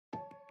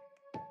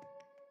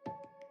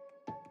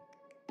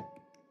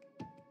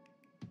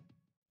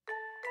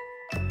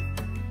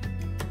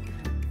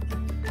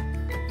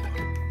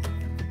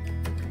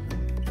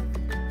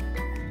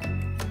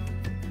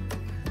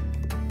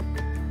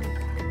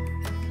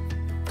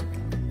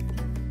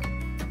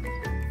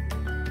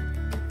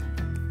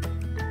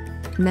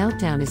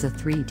Meltdown is a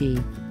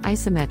 3D,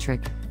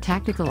 isometric,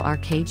 tactical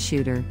arcade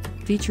shooter,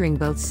 featuring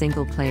both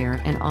single-player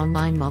and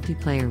online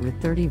multiplayer with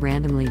 30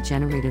 randomly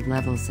generated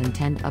levels and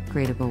 10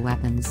 upgradable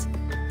weapons.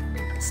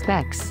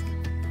 Specs.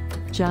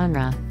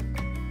 Genre: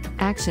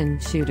 Action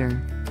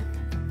Shooter.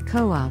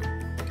 Co-op.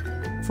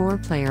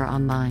 4-player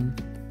online.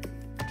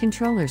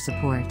 Controller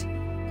support.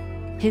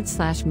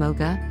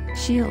 HID/Mocha,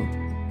 Shield.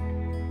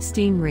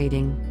 Steam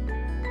rating: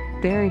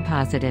 very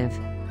positive.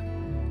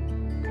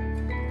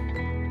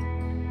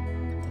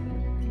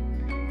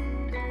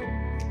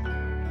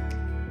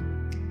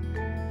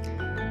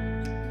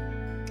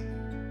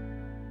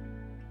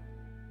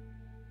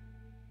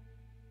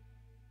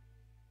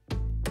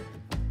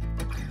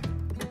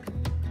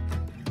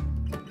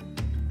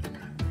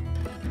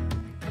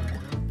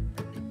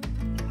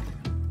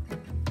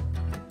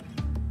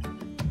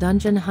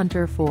 Dungeon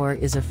Hunter 4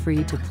 is a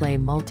free-to-play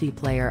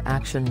multiplayer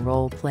action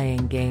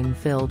role-playing game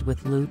filled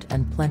with loot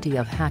and plenty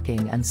of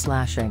hacking and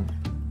slashing.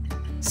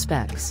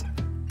 Specs.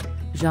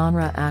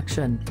 Genre: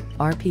 Action,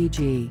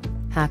 RPG,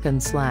 Hack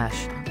and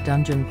Slash,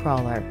 Dungeon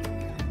Crawler.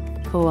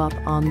 Co-op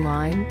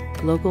online,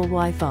 local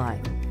Wi-Fi.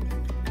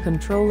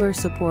 Controller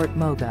support: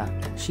 Mocha,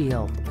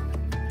 Shield.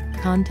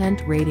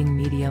 Content rating: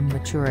 medium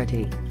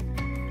maturity.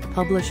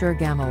 Publisher: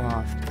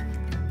 Gameloft.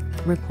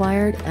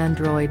 Required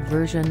Android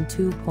version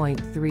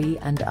 2.3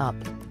 and up.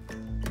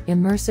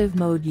 Immersive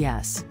mode: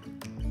 yes.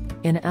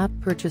 In-app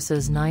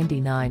purchases: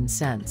 99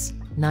 cents,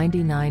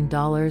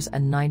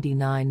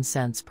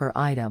 $99.99 per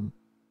item.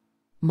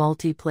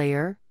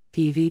 Multiplayer,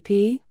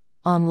 PvP,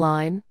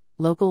 online,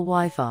 local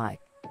Wi-Fi.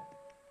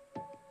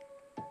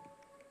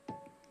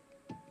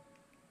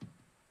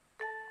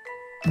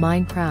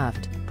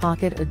 Minecraft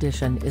Pocket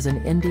Edition is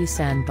an indie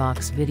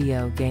sandbox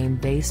video game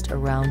based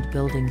around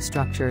building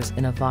structures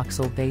in a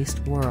voxel-based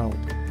world.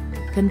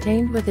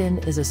 Contained within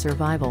is a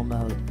survival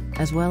mode,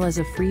 as well as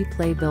a free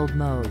play build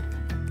mode.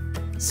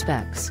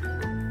 Specs.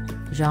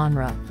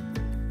 Genre: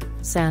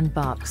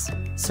 Sandbox,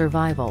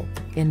 Survival,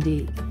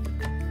 Indie.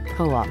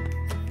 Co-op.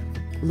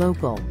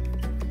 Local.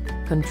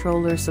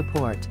 Controller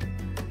support.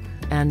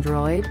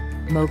 Android,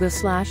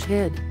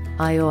 Mocha/HID,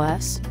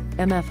 iOS,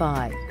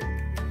 MFI.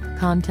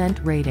 Content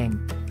rating: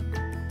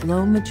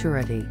 low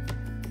maturity.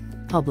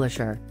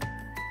 Publisher: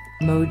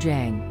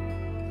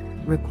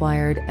 Mojang.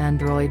 Required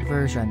Android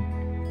version.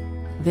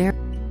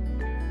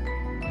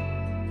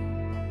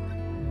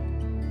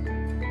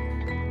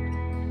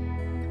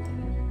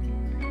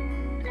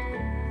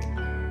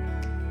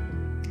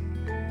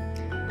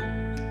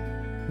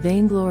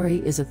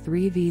 Vainglory is a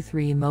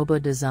 3v3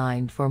 MOBA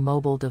designed for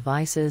mobile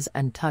devices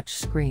and touch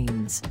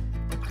screens.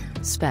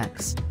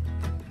 Specs.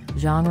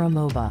 Genre: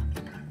 MOBA.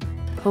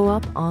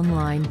 Co-op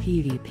online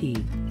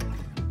PvP.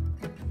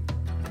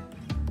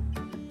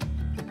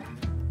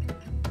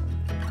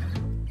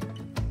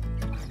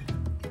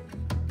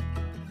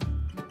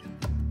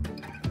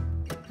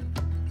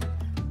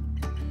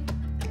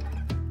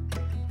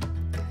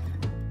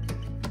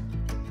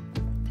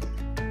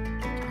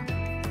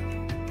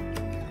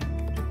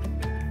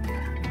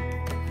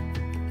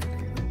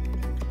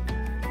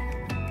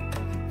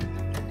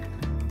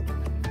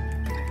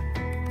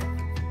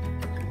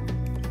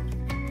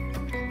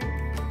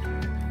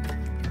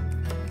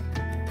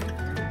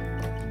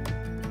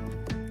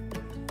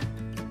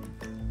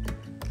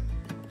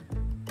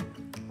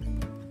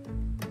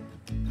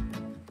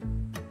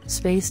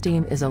 Space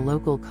Team is a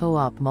local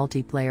co-op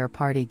multiplayer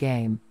party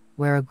game,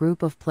 where a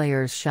group of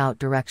players shout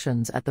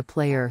directions at the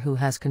player who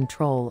has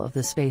control of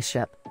the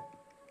spaceship.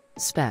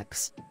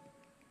 Specs.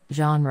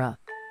 Genre: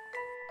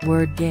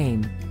 word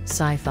game,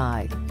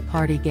 sci-fi,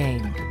 party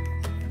game.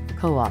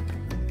 Co-op.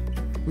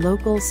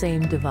 Local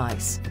same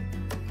device.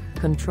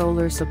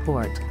 Controller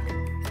support: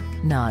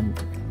 none.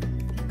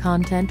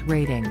 Content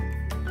rating: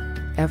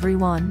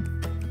 everyone.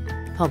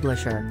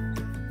 Publisher: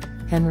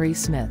 Henry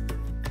Smith.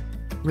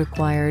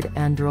 Required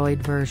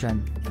Android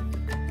version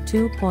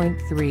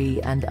 2.3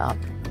 and up.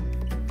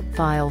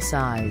 File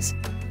size: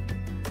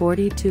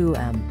 42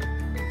 MB.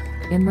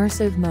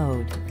 Immersive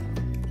mode: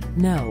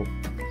 no.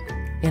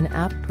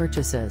 In-app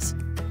purchases: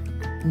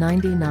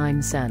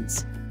 99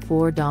 cents,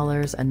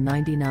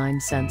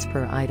 $4.99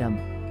 per item.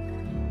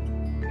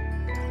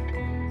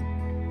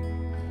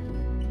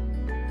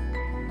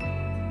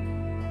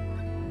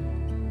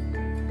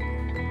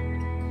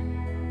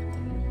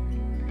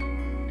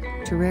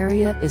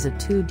 Terraria is a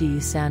 2D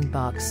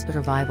sandbox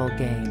survival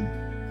game.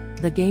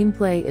 The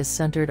gameplay is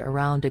centered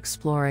around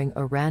exploring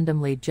a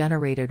randomly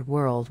generated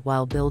world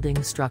while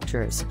building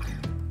structures,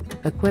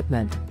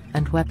 equipment,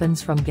 and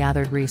weapons from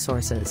gathered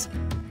resources.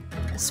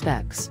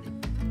 Specs.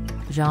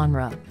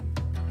 Genre: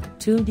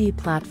 2D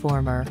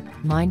platformer,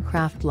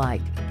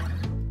 Minecraft-like.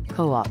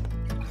 Co-op.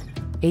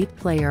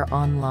 8-player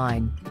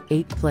online,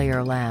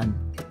 8-player LAN.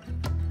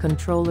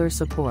 Controller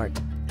support: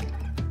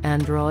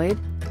 Android,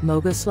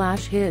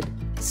 Mocha/HID,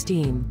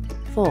 Steam,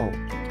 full.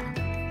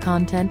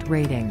 Content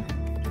rating: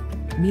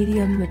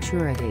 medium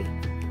maturity.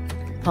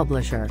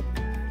 Publisher: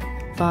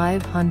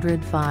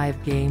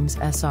 505 Games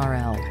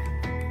SRL.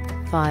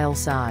 File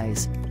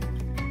size: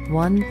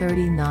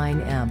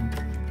 139M.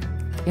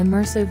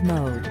 Immersive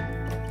mode.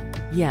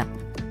 Yeah.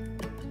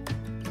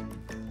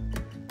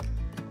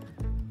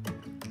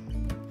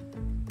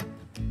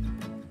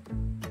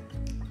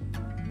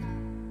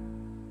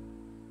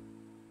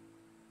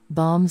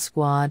 Bomb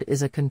Squad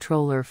is a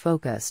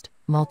controller-focused,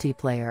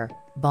 multiplayer,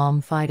 bomb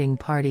fighting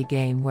party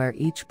game where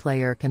each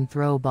player can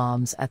throw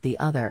bombs at the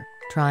other,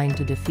 trying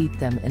to defeat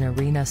them in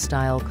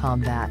arena-style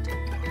combat.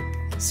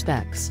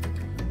 Specs.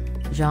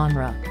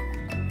 Genre.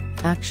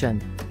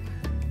 Action.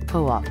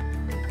 Co-op.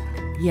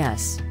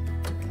 Yes.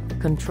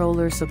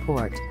 Controller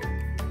support.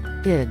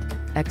 id,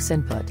 X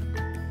input.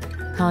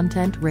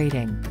 Content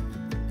rating.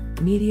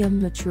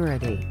 Medium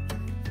maturity.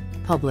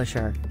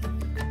 Publisher.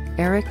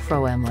 Eric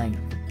Froemling.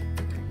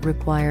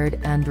 Required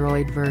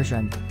Android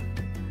version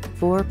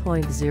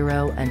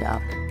 4.0 and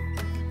up.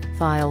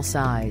 File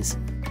size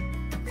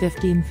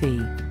 15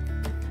 MB.